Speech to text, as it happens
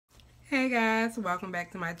Hey guys, welcome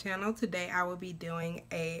back to my channel. Today I will be doing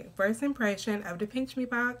a first impression of the Pinch Me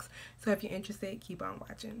box. So if you're interested, keep on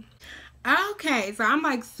watching. Okay, so I'm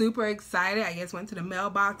like super excited. I just went to the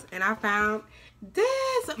mailbox and I found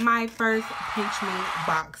this, my first Pinch Me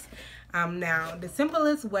box. Now the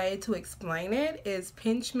simplest way to explain it is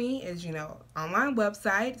Pinch Me is, online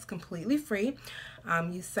website. It's completely free.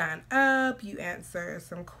 You sign up, you answer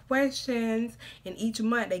some questions, and each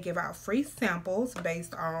month they give out free samples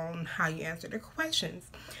based on how you answer the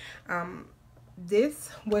questions.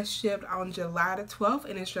 This was shipped on July the 12th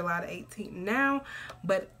and it's July the 18th now,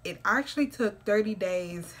 but it actually took 30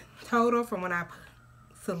 days total from when I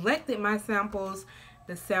selected my samples.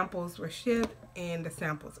 The samples were shipped and the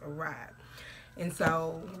samples arrived. And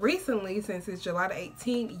so recently, since it's July the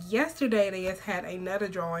 18th, yesterday they just had another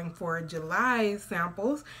drawing for July's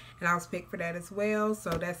samples, and I was picked for that as well.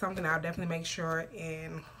 So that's something I'll definitely make sure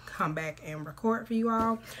and come back and record for you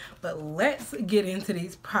all. But let's get into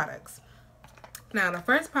these products. Now, the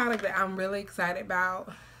first product that I'm really excited about,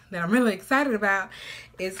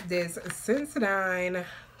 is this Sensodyne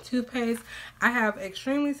toothpaste. I have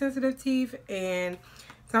extremely sensitive teeth, and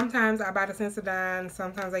sometimes I buy the Sensodyne,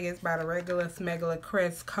 sometimes I just buy the regular Smegma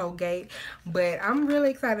Crest Colgate. But I'm really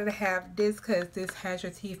excited to have this because this has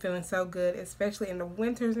your teeth feeling so good, especially in the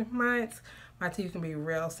winter months. My teeth can be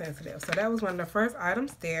real sensitive. So that was one of the first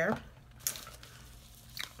items there.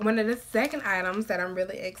 One of the second items that I'm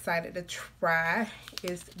really excited to try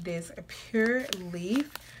is this Pure Leaf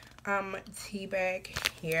tea bag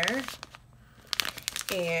here.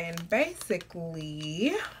 And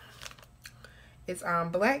basically, it's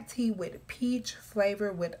black tea with peach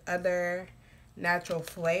flavor with other natural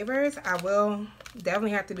flavors. I will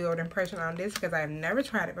definitely have to do an impression on this because I've never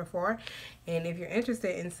tried it before. And if you're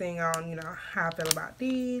interested in seeing on, how I feel about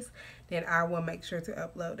these, then I will make sure to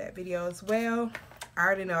upload that video as well. I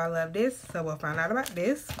already know I love this, so we'll find out about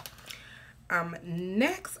this.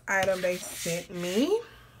 Next item they sent me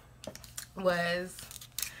was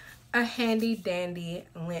a handy dandy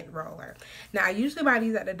lint roller. Now I usually buy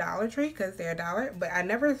these at the Dollar Tree because they're $1, but I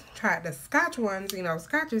never tried the Scotch ones.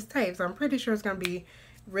 Scotch is tape, so I'm pretty sure it's gonna be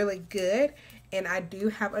really good. And I do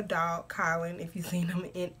have a dog, Colin, if you've seen him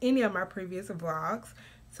in any of my previous vlogs,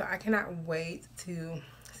 so I cannot wait to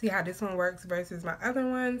see how this one works versus my other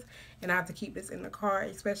ones. And I have to keep this in the car,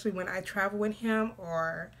 especially when I travel with him,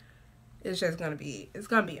 or it's just gonna be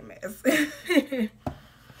a mess.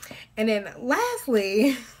 And then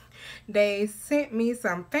lastly, they sent me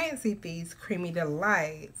some Fancy Feast Creamy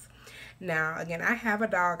Delights. Now, again, I have a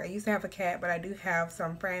dog. I used to have a cat, but I do have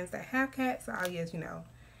some friends that have cats, so I'll just,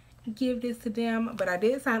 give this to them. But I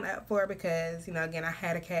did sign up for it because, again, I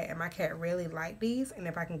had a cat, and my cat really liked these, and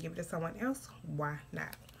if I can give it to someone else, why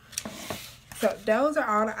not? So those are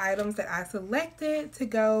all the items that I selected to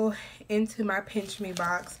go into my Pinch Me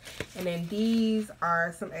box, and then these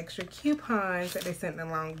are some extra coupons that they sent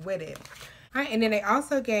along with it. Alright, and then they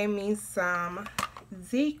also gave me some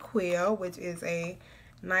ZzzQuil, which is a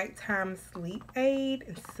nighttime sleep aid.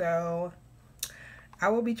 And so I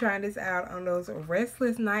will be trying this out on those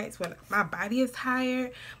restless nights when my body is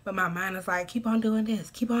tired, but my mind is like, keep on doing this,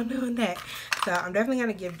 keep on doing that. So I'm definitely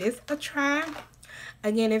going to give this a try.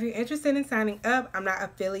 Again, if you're interested in signing up, I'm not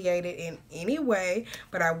affiliated in any way,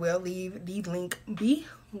 but I will leave the link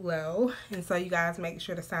below. And so you guys make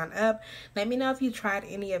sure to sign up. Let me know if you tried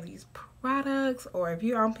any of these products or if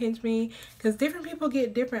you're on Pinch Me, because different people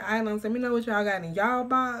get different items. Let me know what y'all got in y'all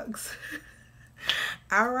box.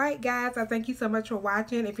 Alright guys, I thank you so much for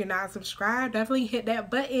watching. If you're not subscribed, definitely hit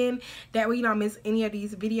that button. That way you don't miss any of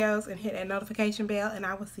these videos, and hit that notification bell, and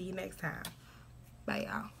I will see you next time. Bye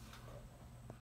y'all.